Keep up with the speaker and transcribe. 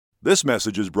This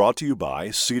message is brought to you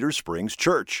by Cedar Springs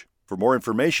Church. For more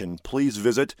information, please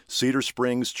visit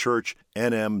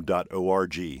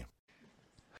cedarspringschurchnm.org.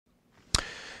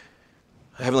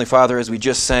 Heavenly Father, as we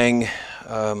just sang,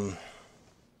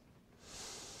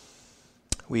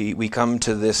 we come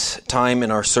to this time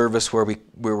in our service where we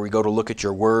go to look at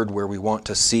your word, where we want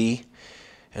to see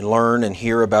and learn and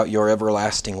hear about your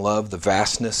everlasting love, the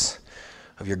vastness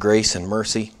of your grace and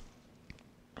mercy,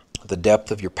 the depth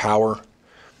of your power.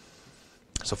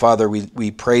 So, Father, we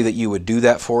pray that you would do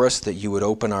that for us, that you would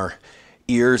open our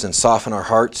ears and soften our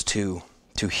hearts to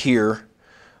hear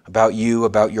about you,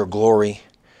 about your glory,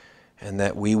 and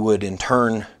that we would in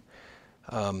turn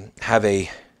have a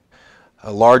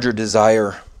larger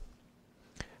desire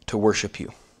to worship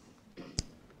you.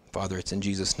 Father, it's in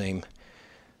Jesus' name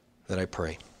that I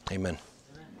pray. Amen.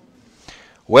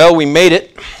 Well, we made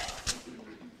it.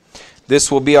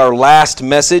 This will be our last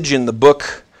message in the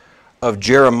book of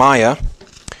Jeremiah.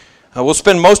 We'll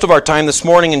spend most of our time this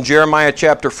morning in Jeremiah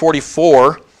chapter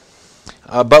 44,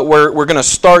 but we're going to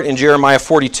start in Jeremiah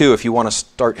 42 if you want to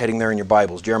start heading there in your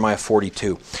Bibles, Jeremiah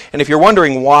 42. And if you're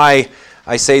wondering why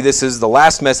I say this is the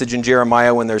last message in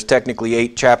Jeremiah when there's technically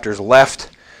 8 chapters left,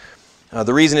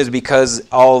 the reason is because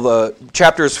all the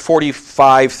chapters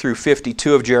 45 through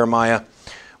 52 of Jeremiah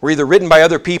were either written by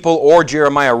other people or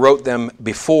Jeremiah wrote them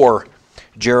before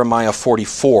Jeremiah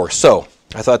 44. So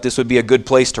I thought this would be a good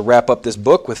place to wrap up this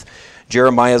book with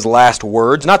Jeremiah's last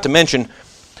words. Not to mention,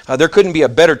 there couldn't be a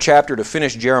better chapter to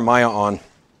finish Jeremiah on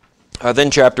than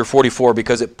chapter 44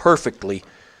 because it perfectly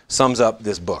sums up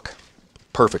this book.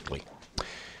 Perfectly.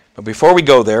 But before we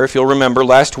go there, if you'll remember,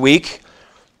 last week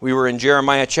we were in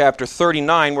Jeremiah chapter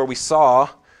 39 where we saw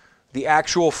the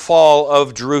actual fall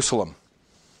of Jerusalem.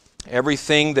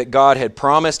 Everything that God had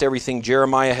promised, everything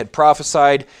Jeremiah had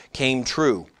prophesied came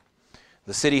true.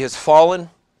 The city has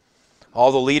fallen.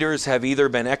 All the leaders have either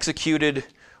been executed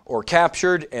or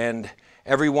captured, and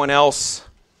everyone else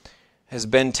has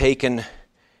been taken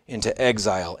into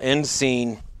exile. End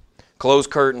scene, close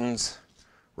curtains,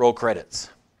 roll credits.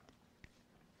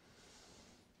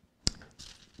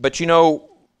 But you know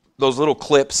those little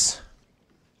clips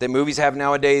that movies have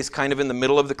nowadays, kind of in the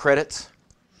middle of the credits?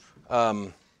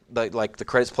 Like the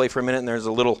credits play for a minute and there's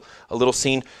a little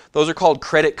scene. Those are called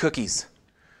credit cookies.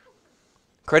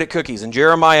 Credit cookies. And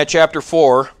Jeremiah chapter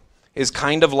 4 is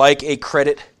kind of like a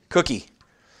credit cookie.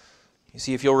 You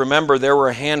see, if you'll remember, there were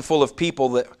a handful of people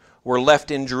that were left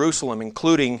in Jerusalem,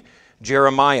 including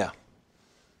Jeremiah.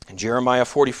 And Jeremiah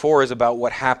 44 is about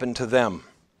what happened to them.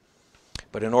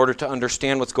 But in order to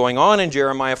understand what's going on in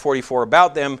Jeremiah 44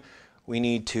 about them, we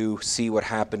need to see what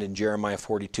happened in Jeremiah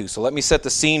 42. So let me set the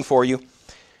scene for you.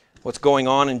 What's going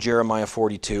on in Jeremiah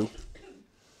 42.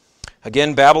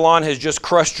 Again, Babylon has just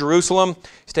crushed Jerusalem.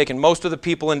 It's taken most of the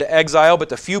people into exile, but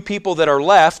the few people that are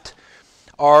left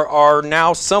are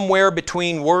now somewhere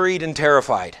between worried and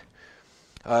terrified.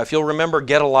 If you'll remember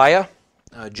Gedaliah,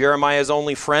 Jeremiah's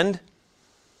only friend,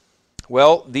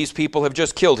 well, these people have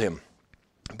just killed him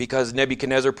because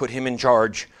Nebuchadnezzar put him in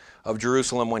charge of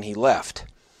Jerusalem when he left.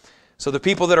 So the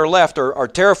people that are left are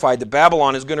terrified that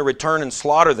Babylon is going to return and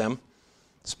slaughter them,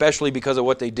 especially because of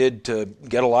what they did to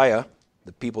Gedaliah,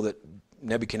 the people that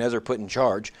Nebuchadnezzar put in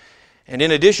charge. And in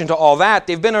addition to all that,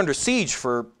 they've been under siege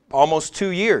for almost 2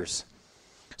 years.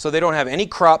 So they don't have any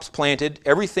crops planted.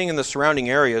 Everything in the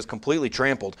surrounding area is completely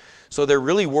trampled. So they're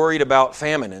really worried about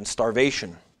famine and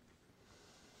starvation.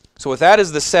 So with that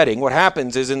as the setting, what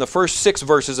happens is in the first 6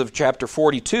 verses of chapter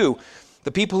 42,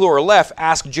 the people who are left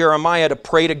ask Jeremiah to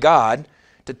pray to God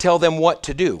to tell them what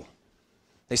to do.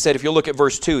 They said, if you'll look at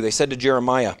verse 2, they said to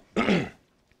Jeremiah,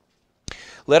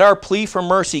 "Let our plea for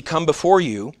mercy come before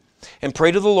you, and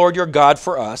pray to the Lord your God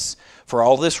for us, for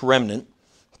all this remnant,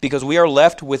 because we are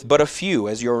left with but a few,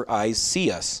 as your eyes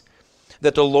see us,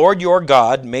 that the Lord your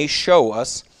God may show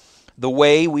us the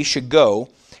way we should go,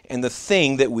 and the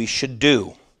thing that we should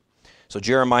do." So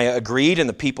Jeremiah agreed, and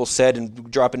the people said,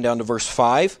 and dropping down to verse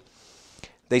 5,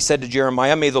 they said to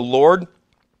Jeremiah, "May the Lord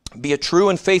be a true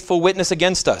and faithful witness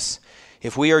against us,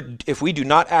 if we do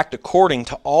not act according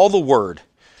to all the word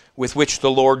with which the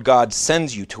Lord God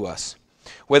sends you to us.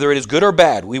 Whether it is good or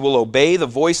bad, we will obey the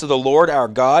voice of the Lord our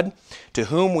God, to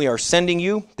whom we are sending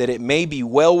you, that it may be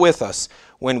well with us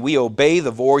when we obey the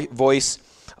voice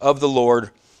of the Lord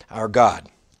our God."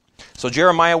 So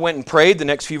Jeremiah went and prayed, the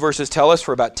next few verses tell us,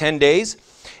 for about 10 days.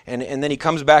 And then he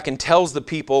comes back and tells the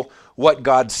people what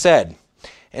God said.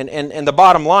 And the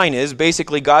bottom line is,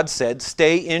 basically God said,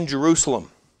 stay in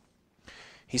Jerusalem.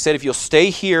 He said, if you'll stay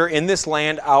here in this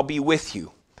land, I'll be with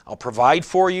you. I'll provide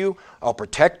for you. I'll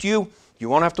protect you. You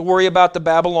won't have to worry about the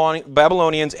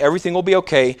Babylonians. Everything will be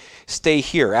okay. Stay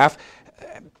here.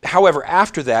 However,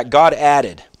 after that, God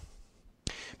added,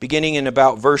 beginning in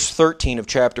about verse 13 of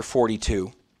chapter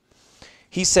 42,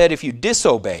 he said, if you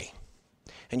disobey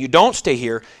and you don't stay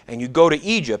here and you go to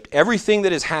Egypt, everything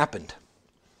that has happened,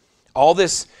 all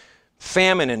this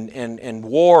famine and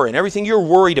war and everything you're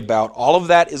worried about, all of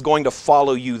that is going to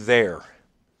follow you there.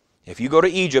 If you go to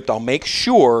Egypt, I'll make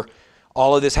sure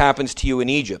all of this happens to you in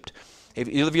Egypt. If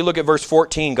you look at verse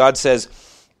 14, God says,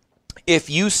 if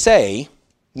you say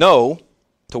no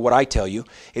to what I tell you,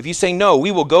 if you say no,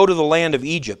 we will go to the land of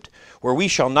Egypt, where we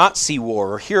shall not see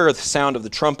war or hear the sound of the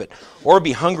trumpet, or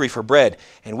be hungry for bread,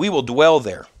 and we will dwell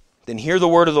there. Then hear the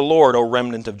word of the Lord, O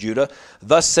remnant of Judah.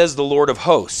 Thus says the Lord of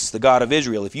hosts, the God of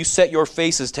Israel, if you set your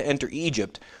faces to enter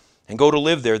Egypt and go to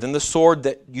live there, then the sword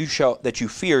that you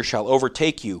fear shall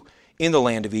overtake you in the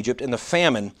land of Egypt, and the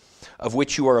famine of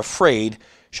which you are afraid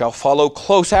shall follow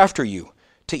close after you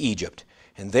to Egypt,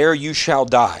 and there you shall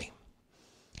die.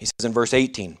 He says in verse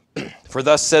 18, for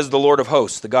thus says the Lord of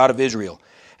hosts, the God of Israel,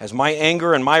 as my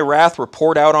anger and my wrath were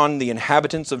poured out on the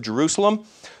inhabitants of Jerusalem,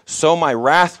 so my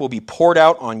wrath will be poured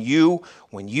out on you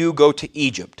when you go to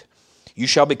Egypt. You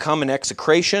shall become an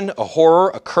execration, a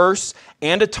horror, a curse,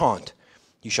 and a taunt.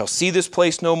 You shall see this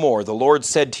place no more. The Lord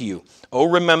said to you, O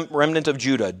remnant of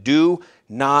Judah, do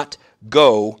not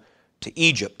go to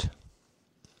Egypt.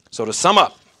 So to sum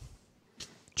up,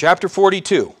 chapter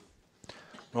 42,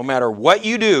 no matter what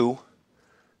you do,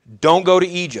 don't go to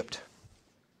Egypt.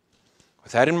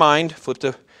 With that in mind, flip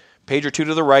the page or two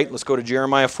to the right. Let's go to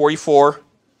Jeremiah 44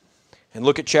 and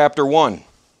look at chapter 1,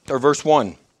 or verse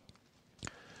 1.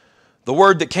 The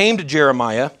word that came to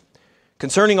Jeremiah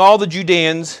concerning all the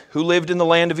Judeans who lived in the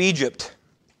land of Egypt.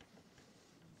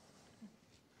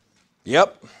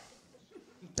 Yep,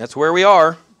 that's where we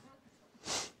are.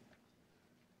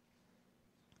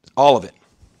 All of it.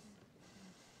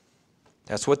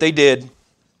 That's what they did.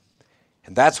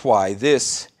 And that's why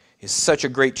this is such a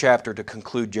great chapter to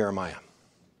conclude Jeremiah.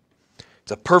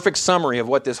 It's a perfect summary of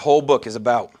what this whole book is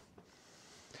about.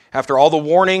 After all the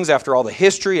warnings, after all the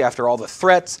history, after all the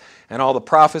threats, and all the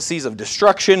prophecies of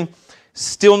destruction,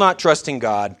 still not trusting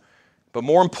God, but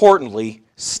more importantly,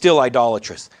 still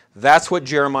idolatrous. That's what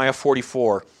Jeremiah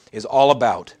 44 is all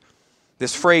about.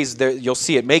 This phrase, you'll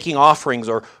see it, making offerings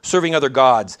or serving other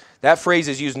gods. That phrase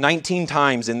is used 19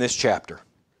 times in this chapter.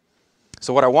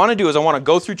 So what I want to do is I want to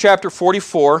go through chapter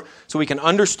 44 so we can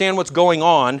understand what's going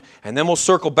on, and then we'll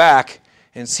circle back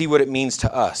and see what it means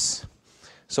to us.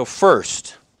 So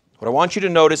first, what I want you to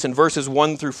notice in verses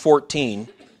 1 through 14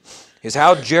 is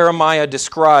how Jeremiah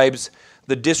describes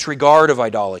the disregard of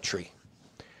idolatry.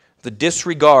 The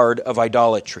disregard of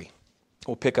idolatry.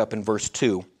 We'll pick up in verse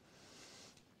 2.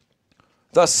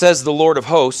 Thus says the Lord of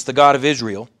hosts, the God of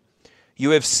Israel,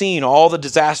 you have seen all the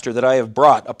disaster that I have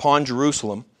brought upon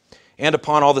Jerusalem and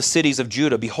upon all the cities of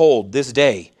Judah. Behold, this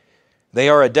day they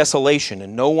are a desolation,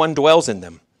 and no one dwells in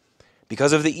them,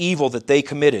 because of the evil that they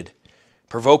committed,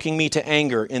 provoking me to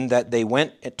anger in that they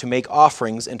went to make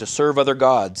offerings and to serve other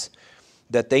gods,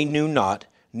 that they knew not,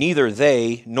 neither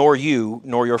they, nor you,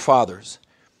 nor your fathers.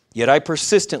 Yet I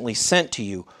persistently sent to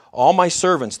you all my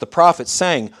servants, the prophets,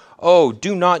 saying, Oh,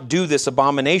 do not do this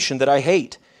abomination that I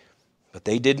hate. But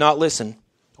they did not listen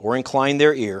or incline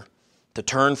their ear to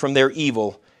turn from their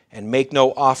evil and make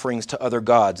no offerings to other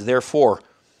gods. Therefore,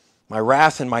 my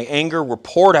wrath and my anger were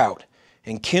poured out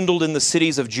and kindled in the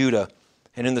cities of Judah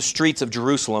and in the streets of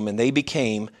Jerusalem, and they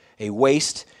became a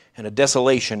waste and a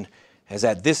desolation as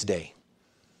at this day.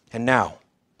 And now,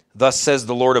 thus says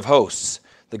the Lord of hosts,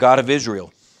 the God of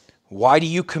Israel, why do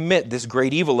you commit this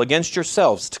great evil against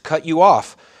yourselves, to cut you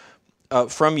off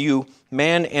from you,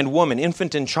 man and woman,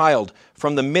 infant and child,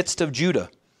 from the midst of Judah,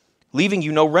 leaving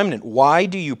you no remnant? Why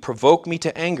do you provoke me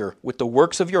to anger with the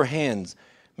works of your hands,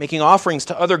 making offerings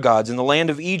to other gods in the land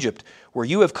of Egypt, where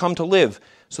you have come to live,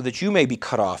 so that you may be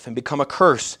cut off and become a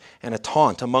curse and a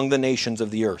taunt among the nations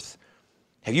of the earth?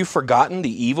 Have you forgotten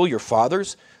the evil your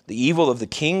fathers, the evil of the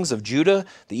kings of Judah,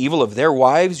 the evil of their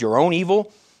wives, your own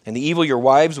evil, and the evil your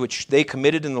wives which they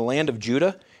committed in the land of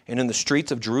Judah and in the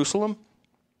streets of Jerusalem?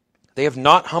 They have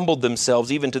not humbled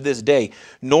themselves even to this day,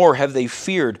 nor have they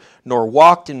feared, nor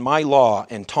walked in my law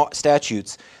and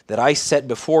statutes that I set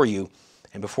before you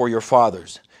and before your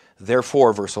fathers.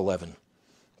 Therefore, verse 11,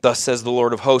 thus says the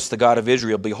Lord of hosts, the God of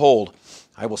Israel, behold,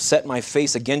 I will set my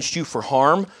face against you for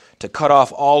harm, to cut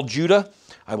off all Judah.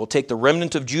 I will take the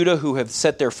remnant of Judah who have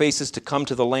set their faces to come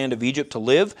to the land of Egypt to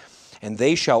live, and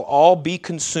they shall all be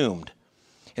consumed.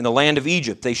 In the land of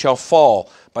Egypt they shall fall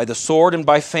by the sword and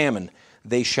by famine.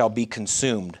 They shall be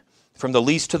consumed. From the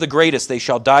least to the greatest they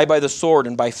shall die by the sword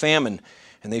and by famine,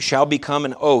 and they shall become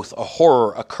an oath, a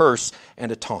horror, a curse,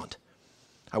 and a taunt.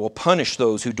 I will punish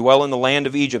those who dwell in the land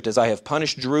of Egypt as I have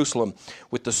punished Jerusalem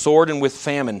with the sword and with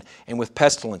famine and with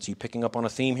pestilence. You picking up on a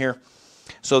theme here?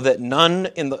 So that none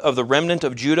of the remnant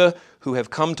of Judah who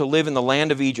have come to live in the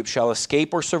land of Egypt shall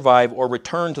escape or survive or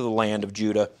return to the land of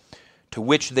Judah, to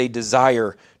which they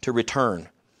desire to return,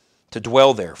 to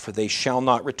dwell there, for they shall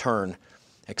not return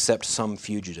except some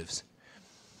fugitives.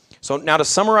 So now to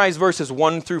summarize verses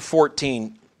 1 through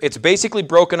 14, it's basically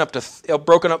broken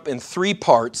up in three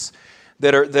parts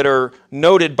that are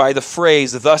noted by the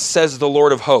phrase, "Thus says the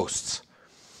Lord of hosts."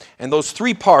 And those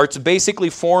three parts basically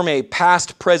form a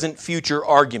past, present, future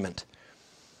argument.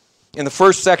 In the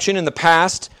first section, in the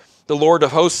past, the Lord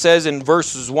of hosts says in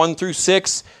verses 1 through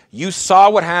 6, you saw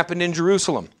what happened in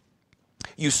Jerusalem.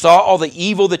 You saw all the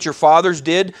evil that your fathers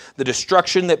did, the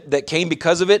destruction that came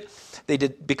because of it.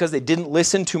 Because they didn't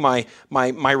listen to my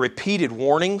repeated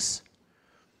warnings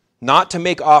not to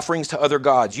make offerings to other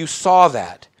gods. You saw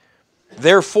that.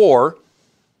 Therefore,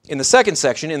 in the second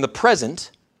section, in the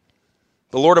present,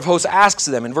 the Lord of hosts asks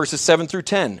them in verses 7 through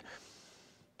 10,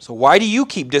 so why do you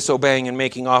keep disobeying and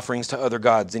making offerings to other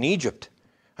gods in Egypt?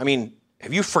 I mean,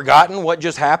 have you forgotten what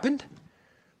just happened?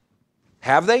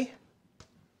 Have they?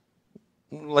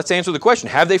 Let's answer the question.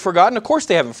 Have they forgotten? Of course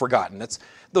they haven't forgotten.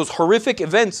 Those horrific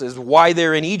events is why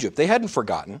they're in Egypt. They hadn't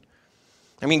forgotten.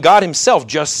 I mean, God himself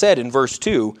just said in verse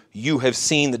 2, you have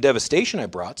seen the devastation I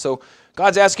brought. So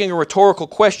God's asking a rhetorical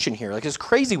question here. Like, it's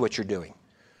crazy what you're doing.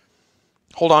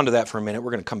 Hold on to that for a minute.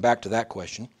 We're going to come back to that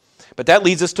question. But that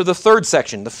leads us to the third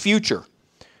section, the future,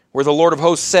 where the Lord of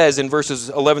hosts says in verses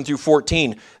 11 through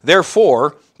 14,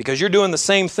 therefore, because you're doing the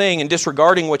same thing and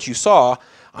disregarding what you saw,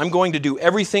 I'm going to do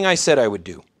everything I said I would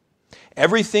do.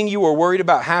 Everything you were worried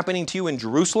about happening to you in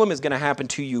Jerusalem is going to happen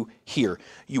to you here.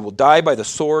 You will die by the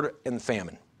sword and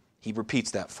famine. He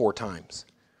repeats that 4 times.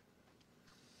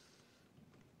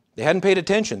 They hadn't paid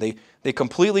attention. They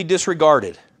completely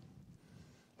disregarded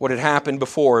what had happened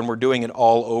before and were doing it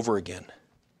all over again.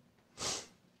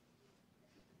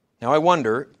 Now I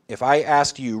wonder if I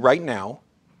asked you right now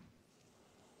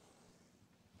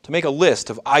to make a list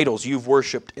of idols you've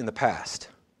worshipped in the past.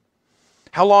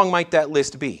 How long might that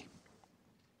list be?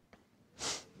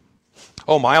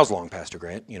 Oh, miles long, Pastor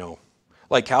Grant. You know,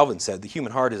 like Calvin said, the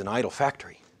human heart is an idol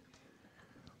factory.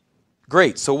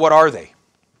 Great, so what are they?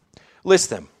 List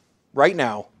them right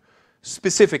now,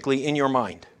 specifically in your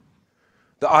mind.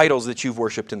 The idols that you've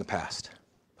worshipped in the past.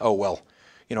 Oh, well,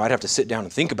 you know, I'd have to sit down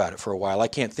and think about it for a while. I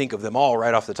can't think of them all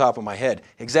right off the top of my head.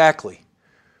 Exactly.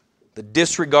 The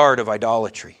disregard of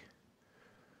idolatry.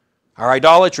 Our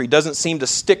idolatry doesn't seem to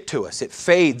stick to us. It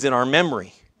fades in our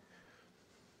memory.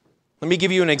 Let me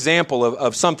give you an example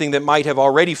of something that might have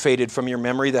already faded from your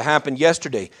memory that happened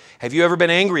yesterday. Have you ever been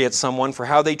angry at someone for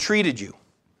how they treated you?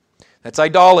 That's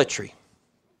idolatry.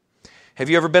 Have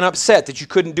you ever been upset that you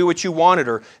couldn't do what you wanted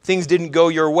or things didn't go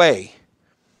your way?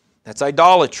 That's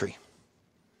idolatry.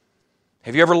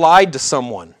 Have you ever lied to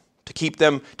someone to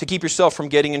keep yourself from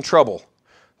getting in trouble?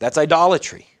 That's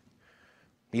idolatry.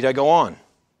 Need I go on?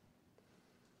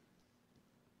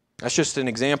 That's just an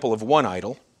example of one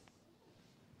idol,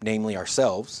 namely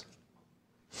ourselves.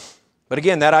 But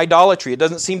again, that idolatry, it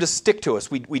doesn't seem to stick to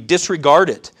us. We disregard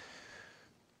it.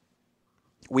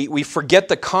 We forget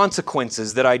the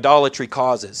consequences that idolatry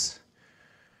causes.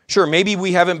 Sure, maybe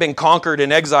we haven't been conquered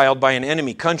and exiled by an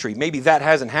enemy country. Maybe that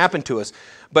hasn't happened to us.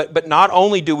 But not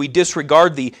only do we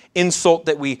disregard the insult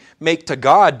that we make to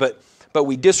God, but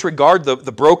we disregard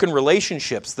the broken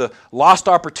relationships, the lost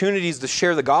opportunities to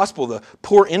share the gospel, the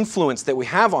poor influence that we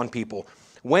have on people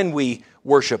when we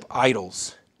worship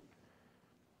idols.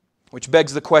 Which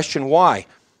begs the question, why?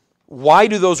 Why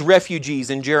do those refugees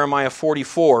in Jeremiah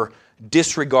 44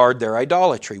 disregard their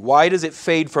idolatry? Why does it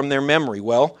fade from their memory?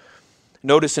 Well,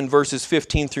 notice in verses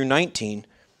 15 through 19,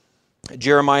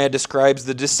 Jeremiah describes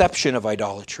the deception of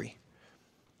idolatry.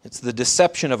 It's the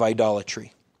deception of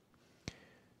idolatry.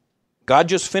 God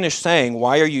just finished saying,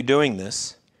 why are you doing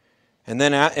this? And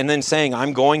then saying,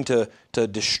 I'm going to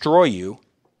destroy you.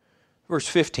 Verse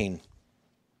 15.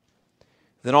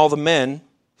 Then all the men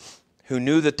who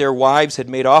knew that their wives had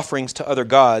made offerings to other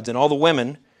gods, and all the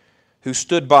women who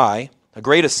stood by, a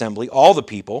great assembly, all the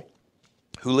people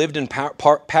who lived in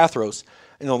Pathros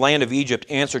in the land of Egypt,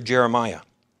 answered Jeremiah,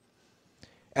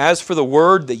 as for the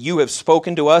word that you have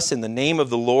spoken to us in the name of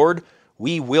the Lord,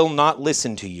 we will not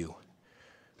listen to you.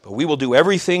 But we will do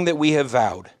everything that we have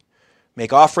vowed,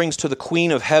 make offerings to the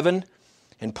Queen of Heaven,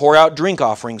 and pour out drink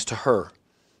offerings to her.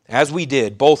 as we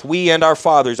did, both we and our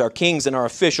fathers, our kings and our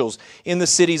officials, in the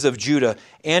cities of Judah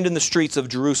and in the streets of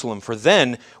Jerusalem. For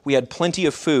then we had plenty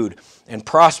of food and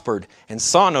prospered and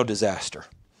saw no disaster.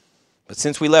 But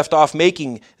since we left off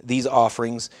making these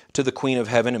offerings to the Queen of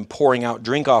Heaven and pouring out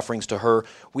drink offerings to her,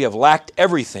 we have lacked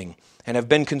everything and have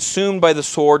been consumed by the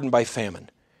sword and by famine.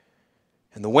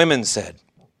 And the women said,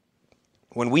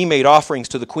 when we made offerings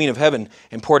to the Queen of Heaven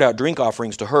and poured out drink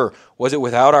offerings to her, was it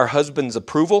without our husband's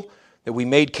approval that we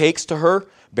made cakes to her,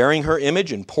 bearing her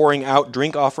image and pouring out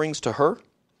drink offerings to her?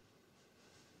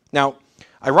 Now,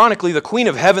 ironically, the Queen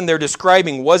of Heaven they're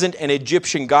describing wasn't an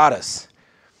Egyptian goddess.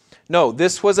 No,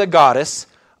 this was a goddess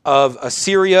of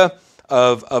Assyria,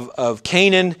 of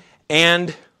Canaan,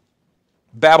 and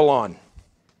Babylon.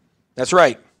 That's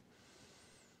right.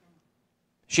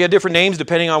 She had different names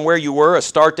depending on where you were,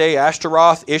 Astarte,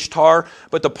 Ashtaroth, Ishtar.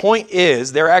 But the point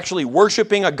is, they're actually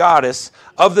worshiping a goddess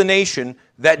of the nation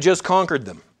that just conquered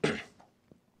them.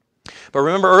 But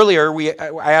remember earlier,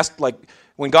 I asked,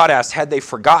 when God asked, had they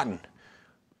forgotten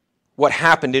what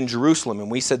happened in Jerusalem?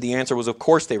 And we said the answer was, of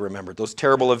course they remembered. Those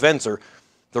terrible events are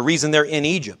the reason they're in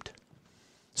Egypt.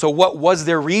 So what was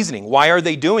their reasoning? Why are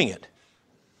they doing it?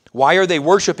 Why are they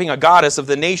worshiping a goddess of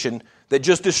the nation that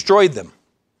just destroyed them?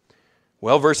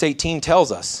 Well, verse 18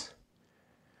 tells us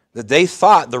that they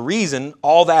thought the reason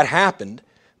all that happened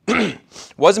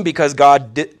wasn't because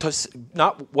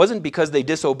they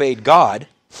disobeyed God,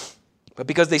 but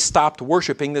because they stopped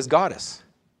worshiping this goddess.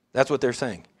 That's what they're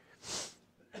saying.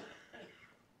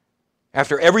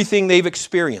 After everything they've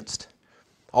experienced,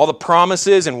 all the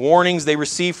promises and warnings they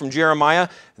received from Jeremiah,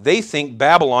 they think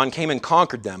Babylon came and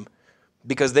conquered them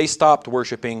because they stopped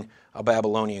worshiping a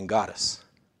Babylonian goddess.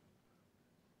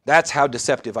 That's how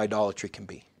deceptive idolatry can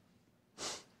be.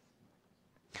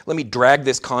 Let me drag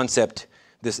this concept,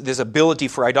 this ability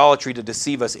for idolatry to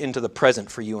deceive us into the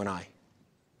present for you and I.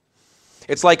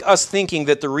 It's like us thinking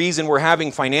that the reason we're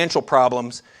having financial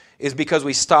problems is because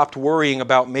we stopped worrying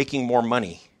about making more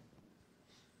money.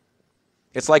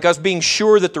 It's like us being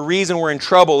sure that the reason we're in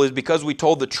trouble is because we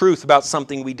told the truth about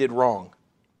something we did wrong.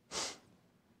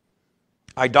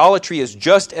 Idolatry is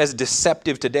just as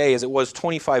deceptive today as it was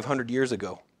 2,500 years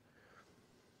ago.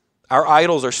 Our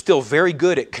idols are still very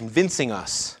good at convincing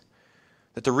us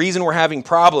that the reason we're having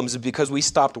problems is because we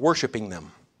stopped worshiping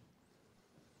them.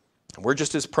 And we're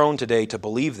just as prone today to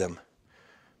believe them.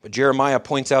 But Jeremiah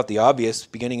points out the obvious,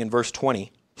 beginning in verse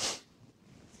 20.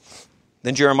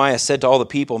 Then Jeremiah said to all the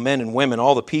people, men and women,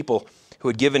 all the people who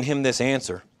had given him this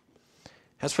answer,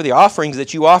 as for the offerings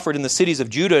that you offered in the cities of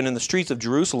Judah and in the streets of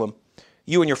Jerusalem,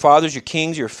 you and your fathers, your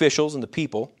kings, your officials, and the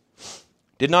people,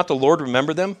 did not the Lord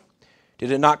remember them?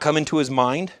 Did it not come into his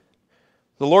mind?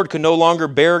 The Lord could no longer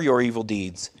bear your evil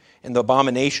deeds and the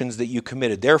abominations that you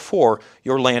committed. Therefore,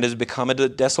 your land has become a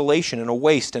desolation and a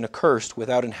waste and accursed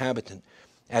without inhabitant,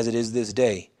 as it is this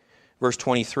day. Verse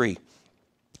 23.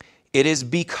 It is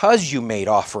because you made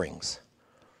offerings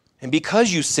and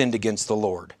because you sinned against the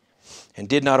Lord and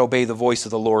did not obey the voice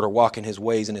of the Lord or walk in his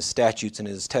ways and his statutes and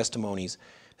his testimonies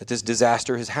that this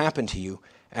disaster has happened to you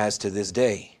as to this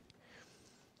day.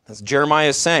 As Jeremiah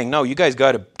is saying, no, you guys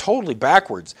got it totally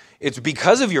backwards. It's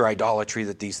because of your idolatry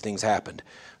that these things happened.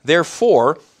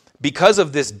 Therefore, because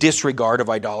of this disregard of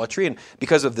idolatry and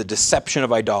because of the deception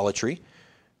of idolatry,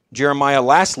 Jeremiah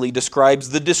lastly describes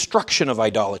the destruction of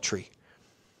idolatry.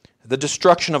 The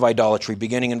destruction of idolatry,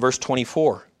 beginning in verse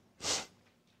 24.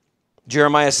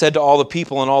 Jeremiah said to all the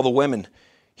people and all the women,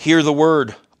 hear the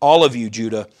word, all of you,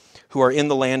 Judah, who are in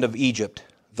the land of Egypt.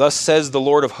 Thus says the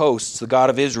Lord of hosts, the God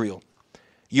of Israel.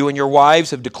 You and your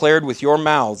wives have declared with your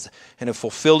mouths and have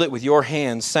fulfilled it with your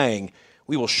hands, saying,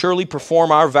 we will surely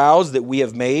perform our vows that we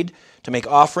have made to make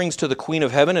offerings to the Queen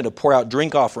of Heaven and to pour out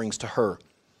drink offerings to her.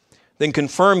 Then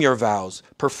confirm your vows,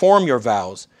 perform your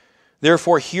vows.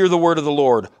 Therefore hear the word of the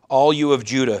Lord, all you of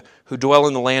Judah who dwell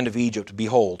in the land of Egypt.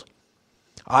 Behold,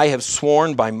 I have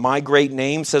sworn by my great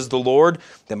name, says the Lord,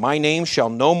 that my name shall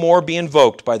no more be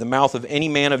invoked by the mouth of any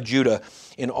man of Judah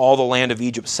in all the land of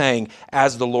Egypt, saying,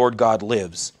 as the Lord God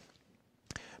lives.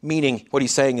 Meaning, what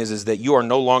he's saying is that you are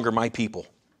no longer my people.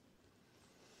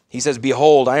 He says,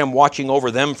 behold, I am watching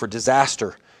over them for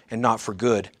disaster and not for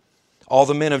good. All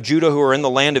the men of Judah who are in the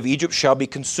land of Egypt shall be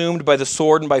consumed by the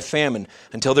sword and by famine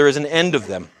until there is an end of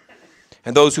them.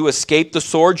 And those who escape the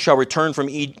sword shall return from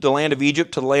the land of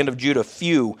Egypt to the land of Judah,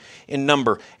 few in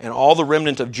number. And all the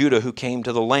remnant of Judah who came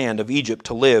to the land of Egypt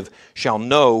to live shall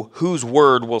know whose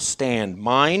word will stand,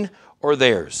 mine or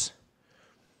theirs.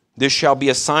 This shall be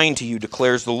a sign to you,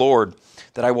 declares the Lord,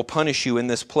 that I will punish you in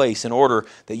this place, in order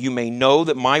that you may know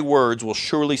that my words will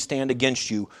surely stand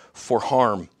against you for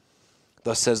harm.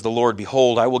 Thus says the Lord,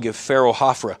 Behold, I will give Pharaoh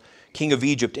Hophra, king of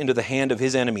Egypt, into the hand of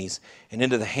his enemies, and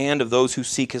into the hand of those who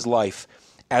seek his life,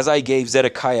 as I gave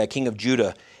Zedekiah, king of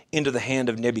Judah, into the hand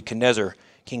of Nebuchadnezzar,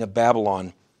 king of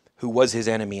Babylon, who was his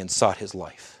enemy and sought his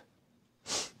life.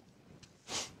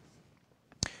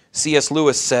 C.S.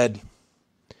 Lewis said,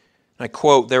 and I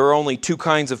quote, "There are only two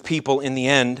kinds of people in the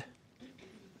end.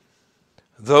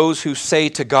 Those who say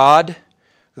to God,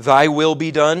 'Thy will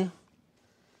be done,'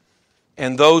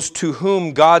 and those to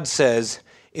whom God says,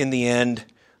 in the end,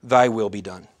 'Thy will be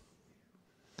done.'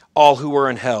 All who are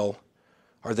in hell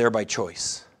are there by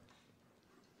choice."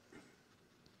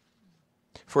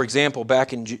 For example,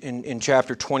 back in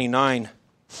chapter 29,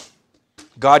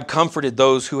 God comforted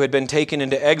those who had been taken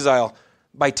into exile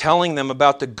by telling them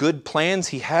about the good plans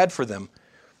He had for them.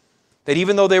 That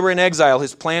even though they were in exile,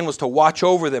 His plan was to watch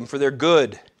over them for their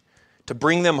good, to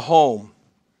bring them home.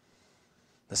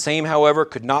 The same, however,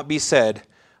 could not be said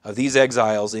of these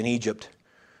exiles in Egypt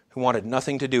who wanted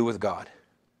nothing to do with God.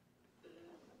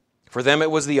 For them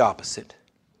it was the opposite.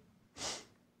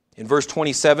 In verse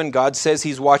 27, God says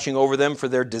He's watching over them for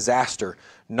their disaster,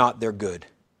 not their good.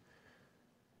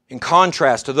 In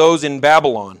contrast to those in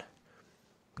Babylon,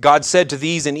 God said to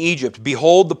these in Egypt,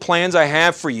 "Behold the plans I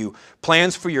have for you,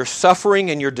 plans for your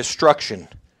suffering and your destruction."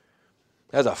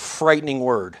 That's a frightening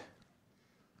word.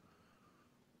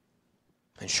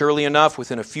 And surely enough,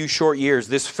 within a few short years,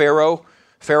 this Pharaoh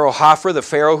Hophra, the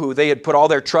Pharaoh who they had put all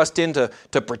their trust in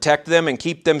to protect them and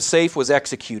keep them safe, was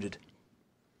executed.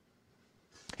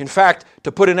 In fact,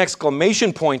 to put an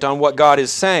exclamation point on what God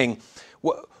is saying,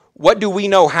 what do we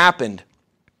know happened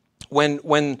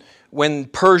when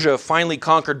Persia finally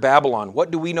conquered Babylon? What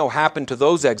do we know happened to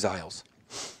those exiles?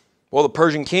 Well, the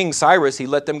Persian king, Cyrus, he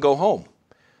let them go home.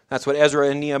 That's what Ezra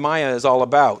and Nehemiah is all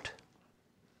about.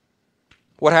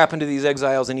 What happened to these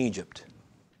exiles in Egypt?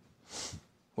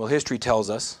 Well, history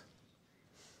tells us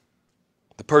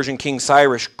the Persian king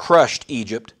Cyrus crushed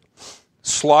Egypt,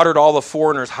 slaughtered all the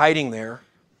foreigners hiding there,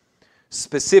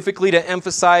 specifically to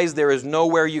emphasize there is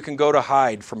nowhere you can go to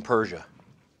hide from Persia.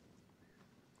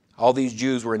 All these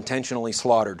Jews were intentionally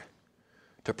slaughtered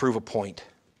to prove a point.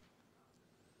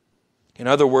 In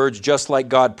other words, just like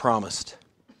God promised,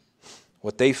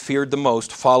 what they feared the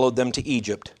most followed them to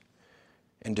Egypt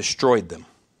and destroyed them.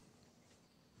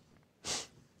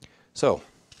 So,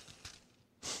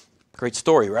 great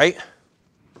story, right?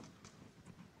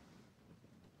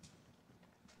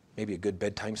 Maybe a good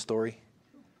bedtime story.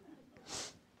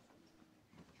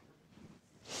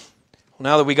 Well,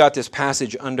 now that we got this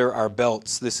passage under our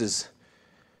belts, this is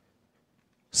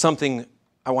something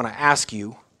I want to ask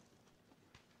you.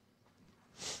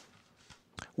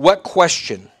 What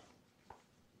question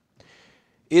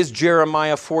is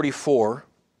Jeremiah 44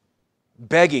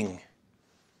 begging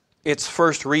its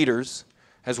first readers,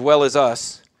 as well as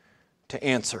us, to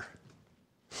answer?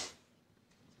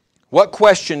 What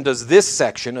question does this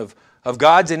section of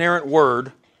God's inerrant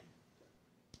word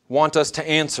want us to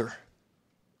answer?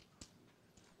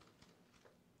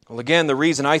 Well, again, the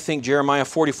reason I think Jeremiah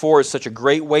 44 is such a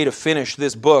great way to finish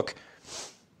this book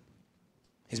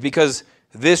is because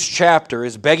this chapter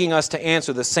is begging us to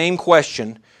answer the same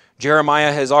question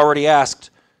Jeremiah has already asked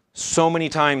so many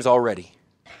times already.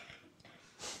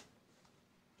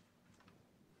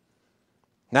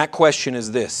 And that question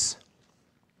is this: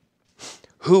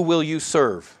 who will you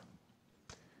serve,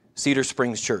 Cedar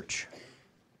Springs Church?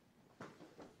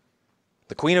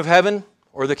 The Queen of Heaven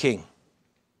or the King?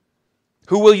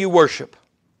 Who will you worship?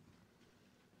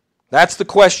 That's the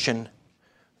question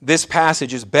this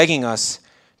passage is begging us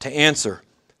to answer.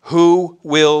 Who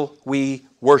will we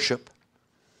worship?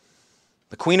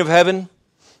 The Queen of Heaven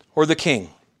or the King?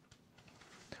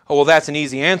 Oh, well, that's an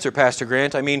easy answer, Pastor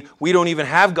Grant. I mean, we don't even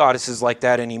have goddesses like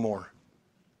that anymore.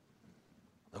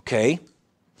 Okay.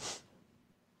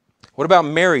 What about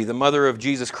Mary, the mother of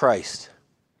Jesus Christ?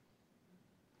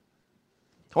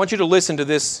 I want you to listen to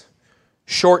this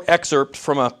short excerpt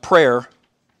from a prayer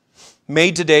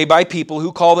made today by people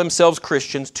who call themselves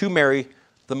Christians to Mary,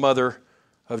 the mother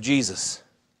of Jesus.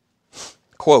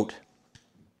 Quote,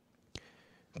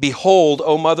 "Behold,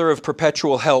 O Mother of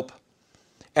perpetual help,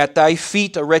 at thy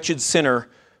feet a wretched sinner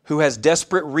who has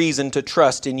desperate reason to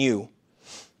trust in you.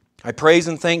 I praise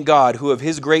and thank God, who of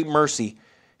His great mercy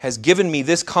has given me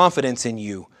this confidence in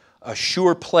you, a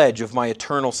sure pledge of my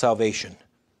eternal salvation.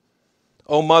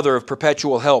 O Mother of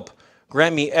perpetual help,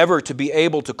 grant me ever to be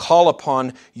able to call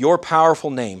upon your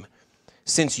powerful name,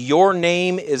 since your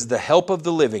name is the help of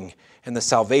the living and the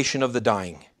salvation of the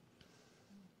dying.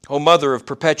 O Mother of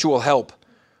perpetual help,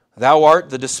 thou art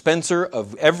the dispenser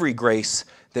of every grace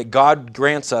that God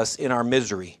grants us in our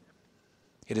misery.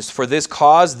 It is for this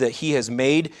cause that He has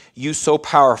made you so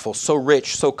powerful, so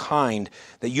rich, so kind,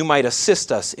 that you might assist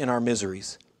us in our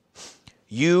miseries.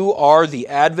 You are the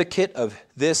advocate of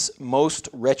this most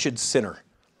wretched sinner.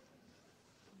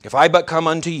 If I but come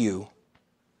unto you,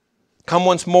 come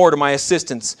once more to my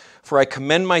assistance, for I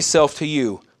commend myself to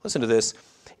you. Listen to this.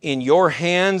 In your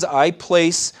hands I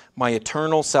place my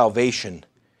eternal salvation.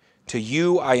 To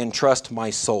you I entrust my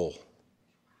soul.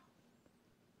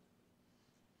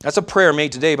 That's a prayer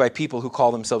made today by people who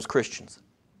call themselves Christians.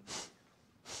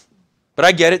 But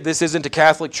I get it. This isn't a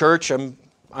Catholic church.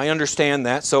 I understand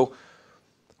that. So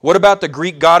what about the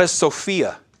Greek goddess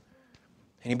Sophia?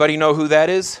 Anybody know who that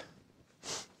is?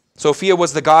 Sophia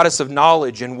was the goddess of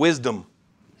knowledge and wisdom.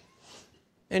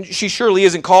 And she surely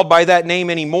isn't called by that name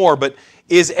anymore, but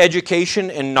is education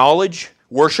and knowledge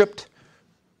worshipped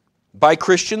by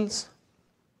Christians?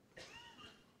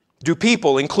 Do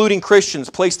people, including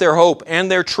Christians, place their hope and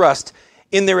their trust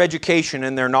in their education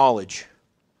and their knowledge?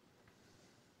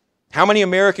 How many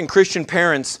American Christian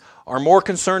parents are more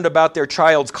concerned about their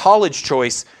child's college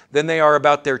choice than they are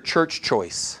about their church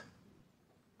choice?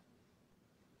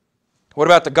 What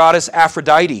about the goddess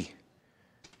Aphrodite?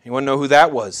 Anyone know who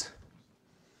that was?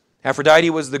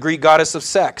 Aphrodite was the Greek goddess of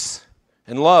sex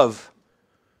and love.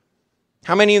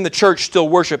 How many in the church still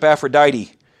worship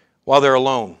Aphrodite while they're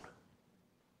alone?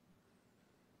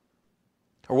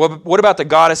 Or what about the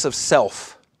goddess of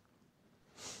self?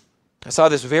 I saw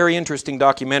this very interesting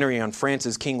documentary on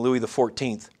France's King Louis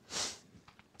XIV.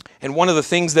 And one of the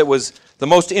things that was the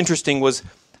most interesting was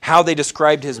how they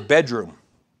described his bedroom.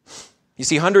 You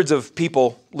see, hundreds of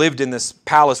people lived in this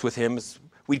palace with him.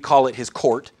 We'd call it his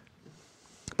court.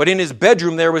 But in his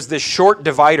bedroom there was this short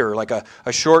divider, like a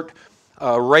short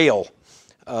rail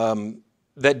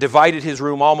that divided his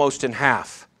room almost in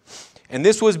half. And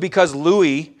this was because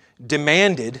Louis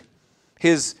demanded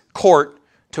his court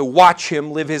to watch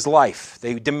him live his life.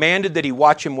 They demanded that he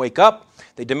watch him wake up.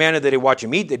 They demanded that he watch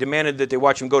him eat. They demanded that they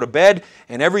watch him go to bed,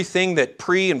 and everything that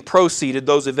pre- and preceded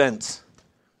those events.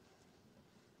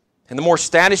 And the more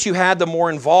status you had, the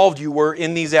more involved you were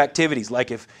in these activities.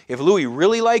 Like if Louis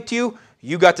really liked you,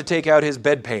 you got to take out his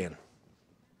bedpan.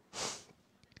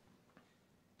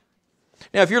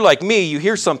 Now, if you're like me, you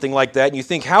hear something like that and you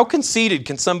think, how conceited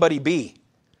can somebody be?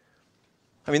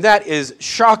 I mean, that is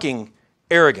shocking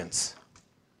arrogance.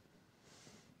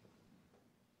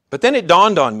 But then it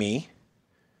dawned on me,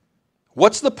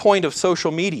 what's the point of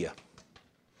social media?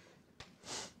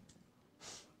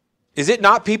 Is it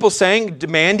not people saying,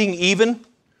 demanding even,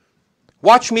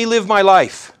 watch me live my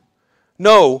life?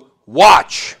 No,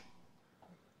 watch.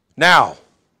 Now.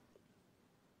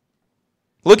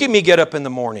 Look at me get up in the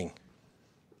morning.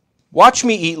 Watch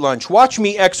me eat lunch. Watch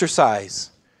me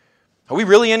exercise. Are we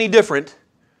really any different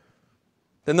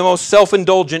than the most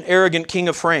self-indulgent, arrogant king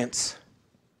of France?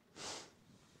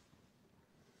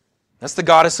 That's the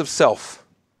goddess of self.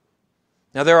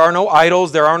 Now, there are no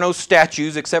idols, there are no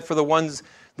statues, except for the ones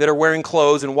that are wearing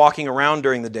clothes and walking around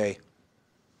during the day.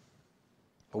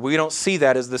 But we don't see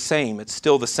that as the same. It's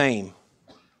still the same.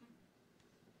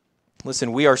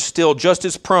 Listen, we are still just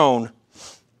as prone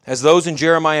as those in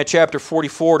Jeremiah chapter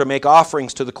 44 to make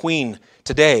offerings to the queen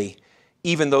today,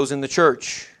 even those in the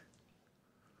church.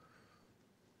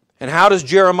 And how does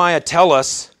Jeremiah tell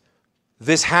us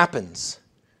this happens?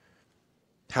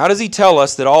 How does he tell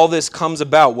us that all this comes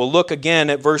about? We'll look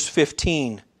again at verse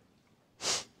 15.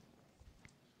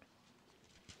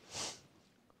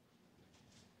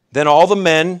 Then all the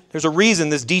men, there's a reason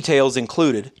this detail is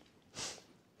included.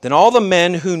 Then all the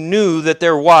men who knew that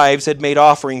their wives had made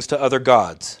offerings to other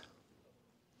gods.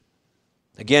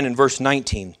 Again in verse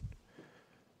 19.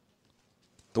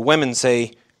 The women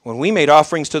say, when we made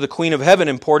offerings to the Queen of Heaven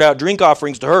and poured out drink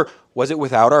offerings to her, was it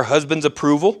without our husband's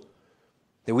approval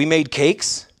that we made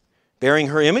cakes bearing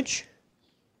her image?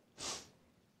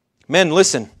 Men,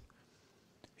 listen.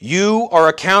 You are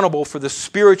accountable for the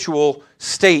spiritual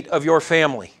state of your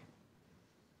family.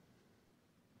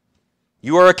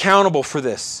 You are accountable for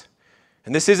this.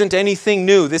 And this isn't anything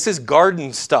new. This is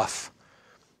garden stuff.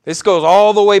 This goes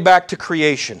all the way back to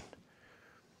creation.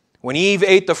 When Eve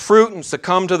ate the fruit and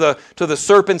succumbed to the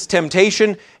serpent's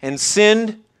temptation and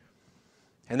sinned,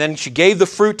 and then she gave the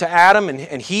fruit to Adam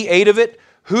and he ate of it,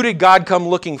 who did God come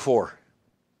looking for?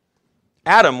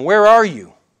 Adam, where are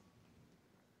you?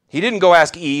 He didn't go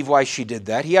ask Eve why she did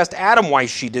that. He asked Adam why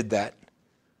she did that.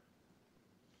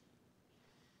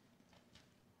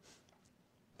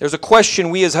 There's a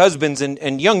question we as husbands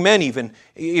and young men even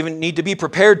need to be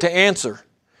prepared to answer.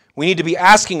 We need to be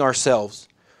asking ourselves.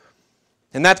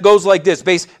 And that goes like this,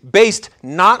 based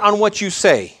not on what you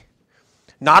say,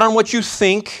 not on what you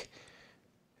think,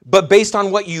 but based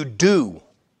on what you do.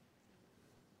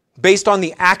 Based on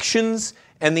the actions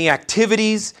and the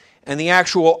activities and the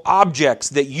actual objects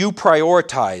that you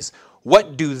prioritize.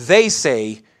 What do they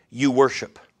say you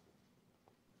worship?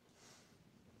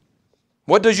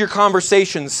 What does your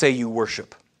conversation say you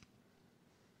worship?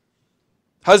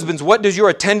 Husbands, what does your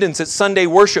attendance at Sunday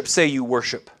worship say you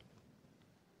worship?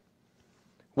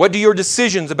 What do your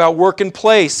decisions about work and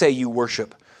play say you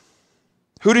worship?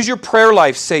 Who does your prayer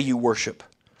life say you worship?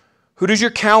 Who does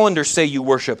your calendar say you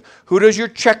worship? Who does your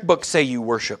checkbook say you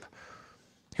worship?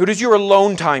 Who does your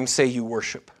alone time say you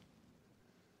worship?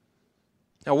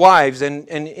 Now, wives, and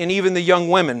even the young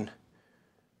women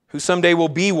who someday will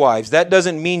be wives, that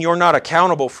doesn't mean you're not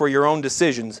accountable for your own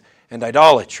decisions and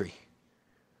idolatry.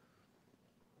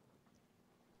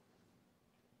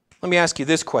 Let me ask you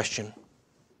this question.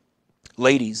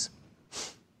 Ladies,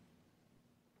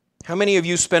 how many of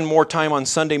you spend more time on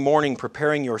Sunday morning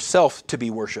preparing yourself to be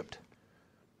worshiped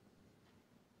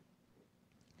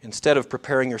instead of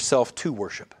preparing yourself to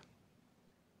worship?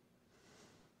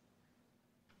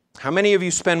 How many of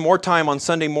you spend more time on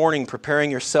Sunday morning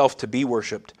preparing yourself to be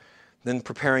worshiped than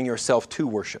preparing yourself to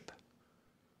worship?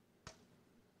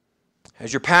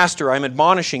 As your pastor, I'm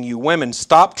admonishing you, women,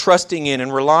 stop trusting in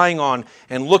and relying on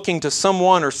and looking to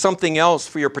someone or something else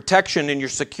for your protection and your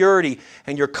security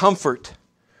and your comfort.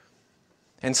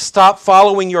 And stop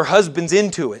following your husbands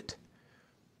into it.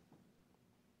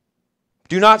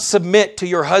 Do not submit to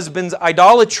your husband's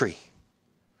idolatry.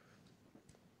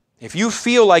 If you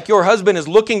feel like your husband is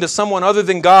looking to someone other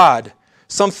than God,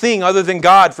 something other than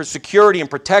God for security and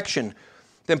protection,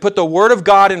 then put the Word of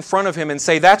God in front of him and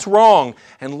say, that's wrong,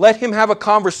 and let him have a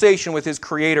conversation with his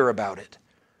Creator about it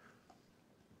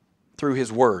through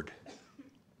His Word.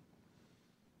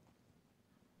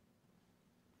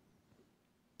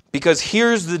 Because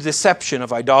here's the deception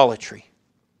of idolatry.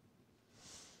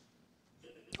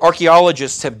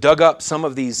 Archaeologists have dug up some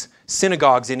of these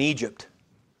synagogues in Egypt.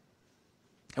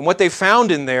 And what they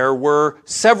found in there were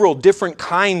several different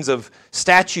kinds of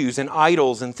statues and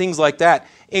idols and things like that,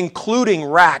 including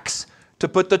racks to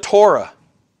put the Torah.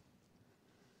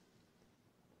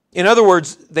 In other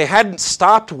words, they hadn't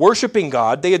stopped worshiping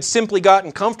God, they had simply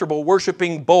gotten comfortable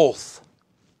worshiping both.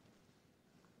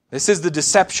 This is the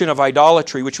deception of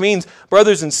idolatry, which means,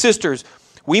 brothers and sisters,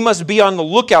 we must be on the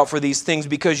lookout for these things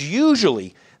because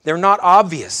usually they're not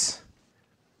obvious.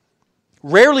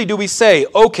 Rarely do we say,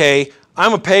 okay,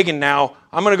 I'm a pagan now,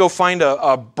 I'm going to go find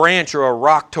a branch or a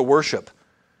rock to worship.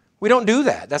 We don't do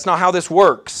that. That's not how this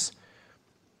works.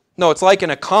 No, it's like an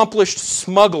accomplished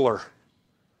smuggler.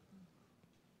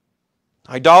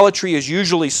 Idolatry is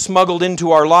usually smuggled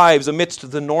into our lives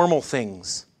amidst the normal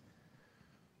things.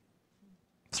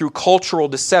 Through cultural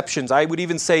deceptions, I would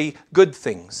even say good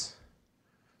things.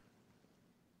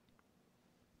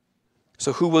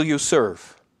 So who will you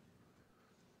serve?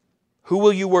 Who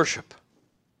will you worship?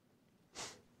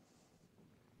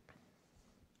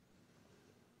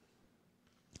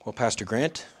 Well, Pastor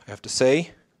Grant, I have to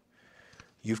say,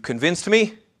 you've convinced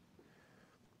me.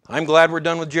 I'm glad we're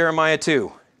done with Jeremiah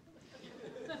 2.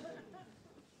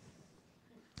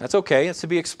 That's okay, it's to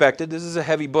be expected. This is a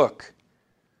heavy book.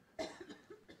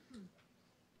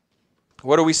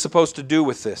 What are we supposed to do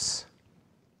with this?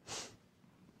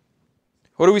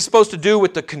 What are we supposed to do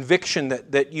with the conviction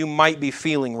that you might be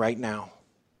feeling right now?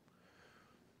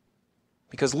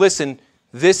 Because listen,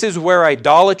 this is where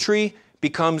idolatry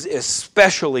becomes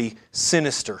especially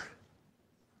sinister.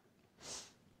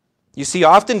 You see,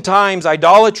 oftentimes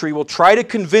idolatry will try to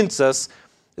convince us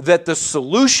that the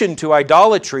solution to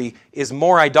idolatry is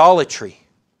more idolatry.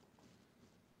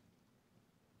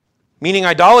 Meaning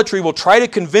idolatry will try to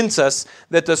convince us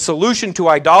that the solution to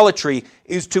idolatry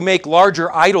is to make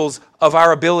larger idols of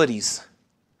our abilities.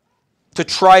 To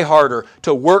try harder,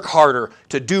 to work harder,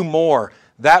 to do more.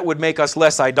 That would make us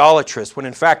less idolatrous, when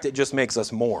in fact it just makes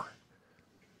us more.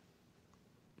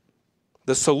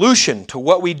 The solution to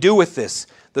what we do with this,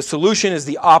 the solution is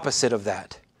the opposite of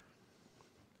that.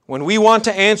 When we want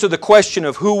to answer the question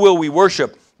of who will we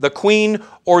worship, the queen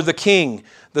or the king,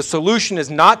 the solution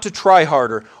is not to try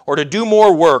harder or to do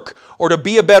more work or to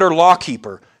be a better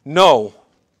lawkeeper. No.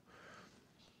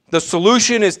 The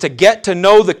solution is to get to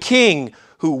know the king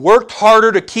who worked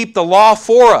harder to keep the law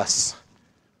for us.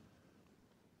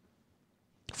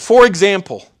 For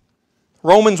example,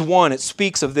 Romans 1, it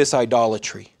speaks of this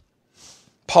idolatry.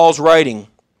 Paul's writing,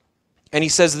 and he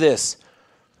says this,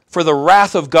 "For the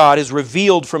wrath of God is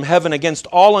revealed from heaven against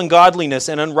all ungodliness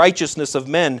and unrighteousness of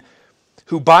men,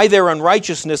 who by their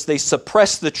unrighteousness they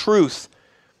suppress the truth."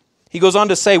 He goes on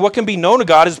to say, what can be known of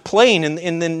God is plain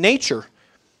in the nature.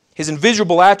 His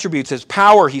invisible attributes, His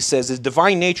power, he says, His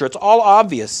divine nature, it's all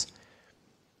obvious.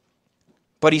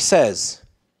 But he says,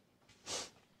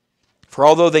 for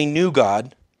although they knew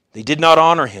God, they did not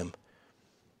honor Him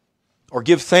or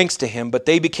give thanks to Him, but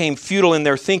they became futile in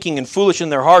their thinking and foolish in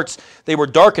their hearts. They were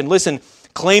darkened. Listen,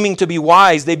 claiming to be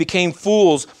wise, they became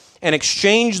fools and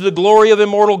exchanged the glory of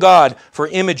immortal God for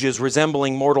images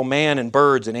resembling mortal man and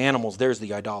birds and animals. There's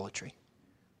the idolatry.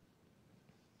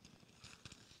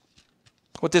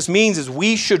 What this means is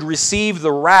we should receive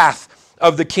the wrath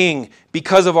of the king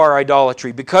because of our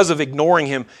idolatry, because of ignoring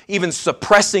Him, even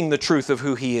suppressing the truth of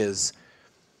who He is.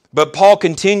 But Paul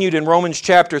continued in Romans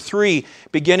chapter 3,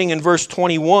 beginning in verse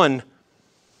 21.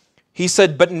 He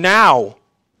said, but now,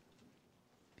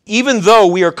 even though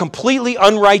we are completely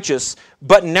unrighteous,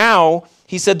 but now,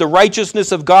 he said, the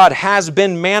righteousness of God has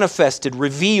been manifested,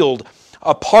 revealed,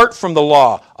 apart from the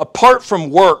law, apart from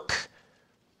work.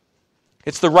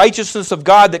 It's the righteousness of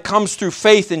God that comes through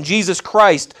faith in Jesus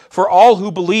Christ for all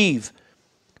who believe.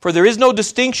 For there is no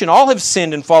distinction. All have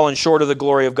sinned and fallen short of the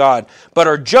glory of God, but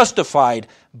are justified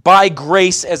by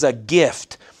grace as a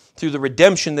gift through the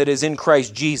redemption that is in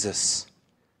Christ Jesus.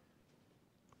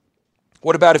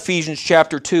 What about Ephesians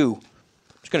chapter 2? I'm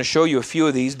just going to show you a few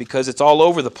of these because it's all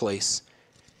over the place.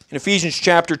 In Ephesians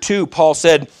chapter 2, Paul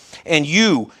said, and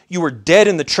you were dead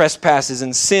in the trespasses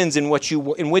and sins in which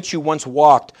you once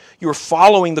walked. You were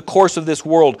following the course of this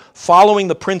world, following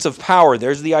the prince of power.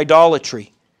 There's the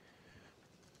idolatry.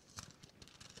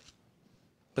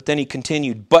 But then he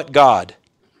continued, but God,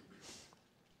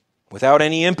 without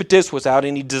any impetus, without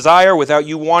any desire, without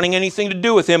you wanting anything to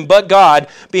do with Him, but God,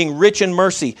 being rich in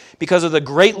mercy, because of the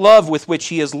great love with which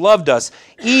He has loved us,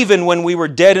 even when we were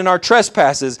dead in our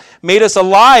trespasses, made us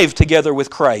alive together with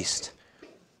Christ.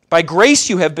 By grace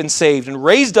you have been saved and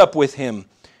raised up with Him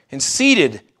and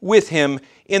seated with Him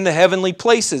in the heavenly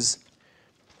places.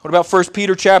 What about 1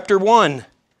 Peter chapter 1? It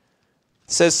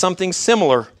says something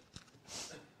similar.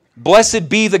 Blessed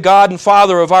be the God and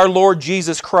Father of our Lord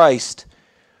Jesus Christ.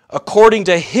 According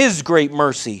to His great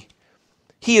mercy,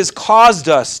 He has caused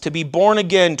us to be born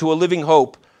again to a living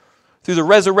hope through the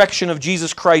resurrection of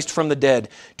Jesus Christ from the dead,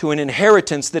 to an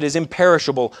inheritance that is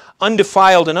imperishable,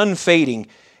 undefiled, and unfading.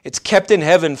 It's kept in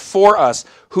heaven for us,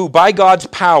 who by God's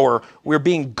power we're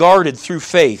being guarded through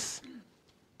faith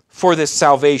for this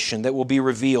salvation that will be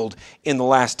revealed in the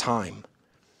last time.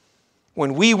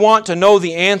 When we want to know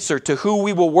the answer to who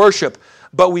we will worship,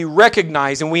 but we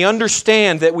recognize and we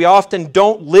understand that we often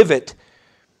don't live it,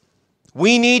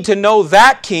 we need to know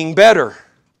that King better.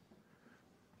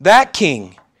 That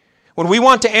King. When we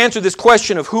want to answer this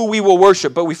question of who we will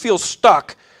worship, but we feel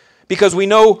stuck because we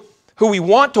know who we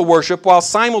want to worship, while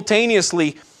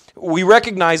simultaneously we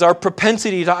recognize our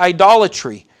propensity to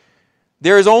idolatry.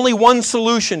 There is only one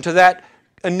solution to that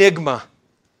enigma,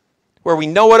 where we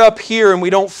know it up here and we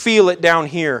don't feel it down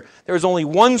here. There's only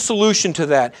one solution to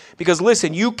that. Because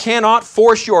listen, you cannot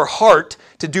force your heart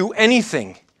to do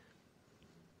anything.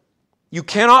 You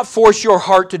cannot force your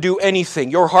heart to do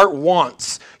anything. Your heart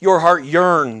wants. Your heart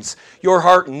yearns. Your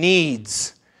heart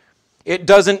needs. It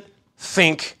doesn't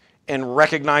think and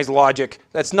recognize logic.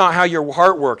 That's not how your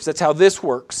heart works. That's how this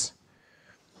works.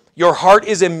 Your heart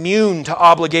is immune to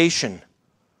obligation.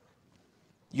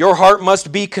 Your heart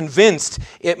must be convinced.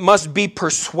 It must be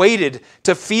persuaded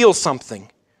to feel something.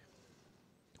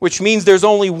 Which means there's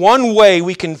only one way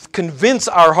we can convince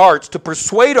our hearts, to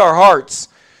persuade our hearts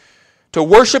to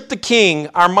worship the King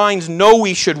our minds know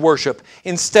we should worship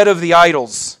instead of the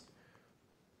idols.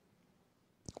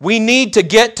 We need to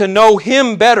get to know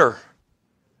Him better,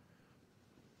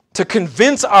 to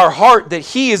convince our heart that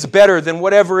He is better than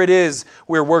whatever it is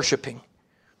we're worshiping.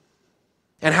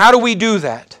 And how do we do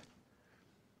that?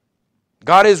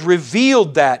 God has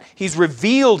revealed that. He's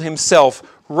revealed Himself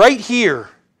right here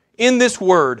in this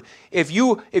Word. If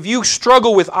you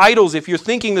struggle with idols, if you're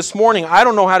thinking this morning, I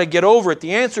don't know how to get over it,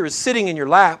 the answer is sitting in your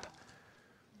lap.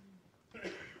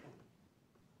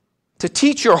 To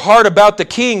teach your heart about the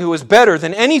King who is better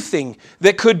than anything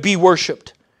that could be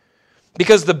worshipped.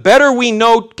 Because the better we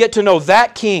get to know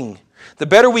that King, the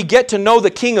better we get to know the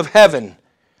King of heaven,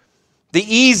 the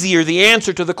easier the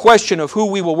answer to the question of who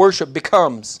we will worship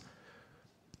becomes.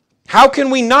 How can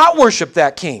we not worship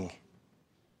that King?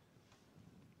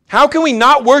 How can we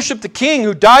not worship the King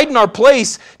who died in our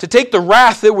place to take the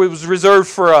wrath that was reserved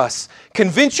for us?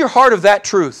 Convince your heart of that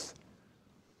truth.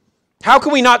 How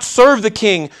can we not serve the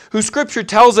King who Scripture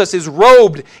tells us is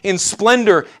robed in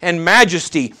splendor and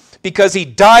majesty because He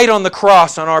died on the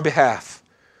cross on our behalf?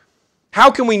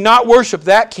 How can we not worship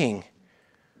that King?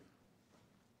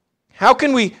 How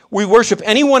can we worship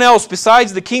anyone else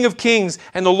besides the King of Kings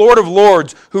and the Lord of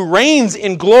Lords, who reigns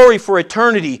in glory for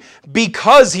eternity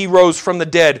because He rose from the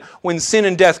dead when sin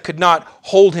and death could not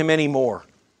hold Him anymore?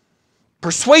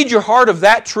 Persuade your heart of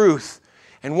that truth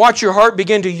and watch your heart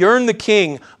begin to yearn the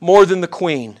King more than the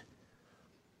Queen.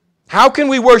 How can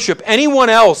we worship anyone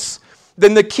else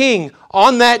than the King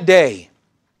on that day?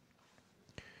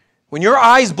 When your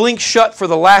eyes blink shut for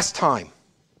the last time,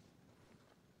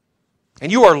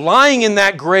 and you are lying in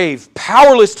that grave,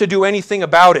 powerless to do anything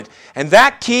about it, and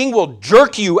that King will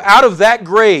jerk you out of that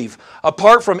grave,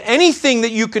 apart from anything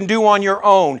that you can do on your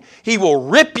own. He will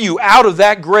rip you out of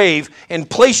that grave and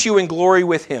place you in glory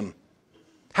with Him.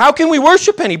 How can we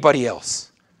worship anybody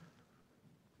else?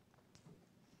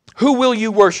 Who will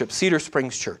you worship, Cedar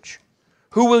Springs Church?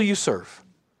 Who will you serve?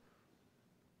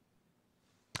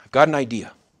 I've got an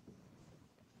idea.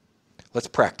 Let's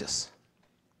practice.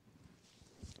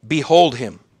 Behold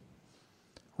Him,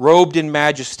 robed in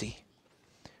majesty,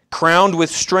 crowned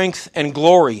with strength and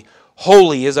glory,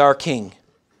 holy is our King.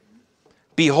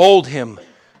 Behold Him,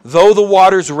 though the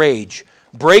waters rage,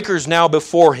 breakers now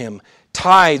before Him,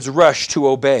 tides rush to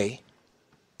obey.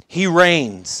 He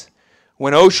reigns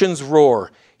when oceans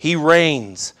roar, He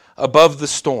reigns above the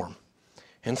storm.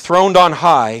 Enthroned on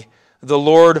high, the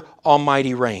Lord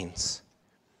Almighty reigns.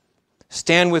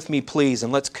 Stand with me, please,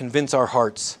 and let's convince our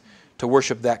hearts to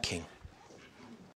worship that King.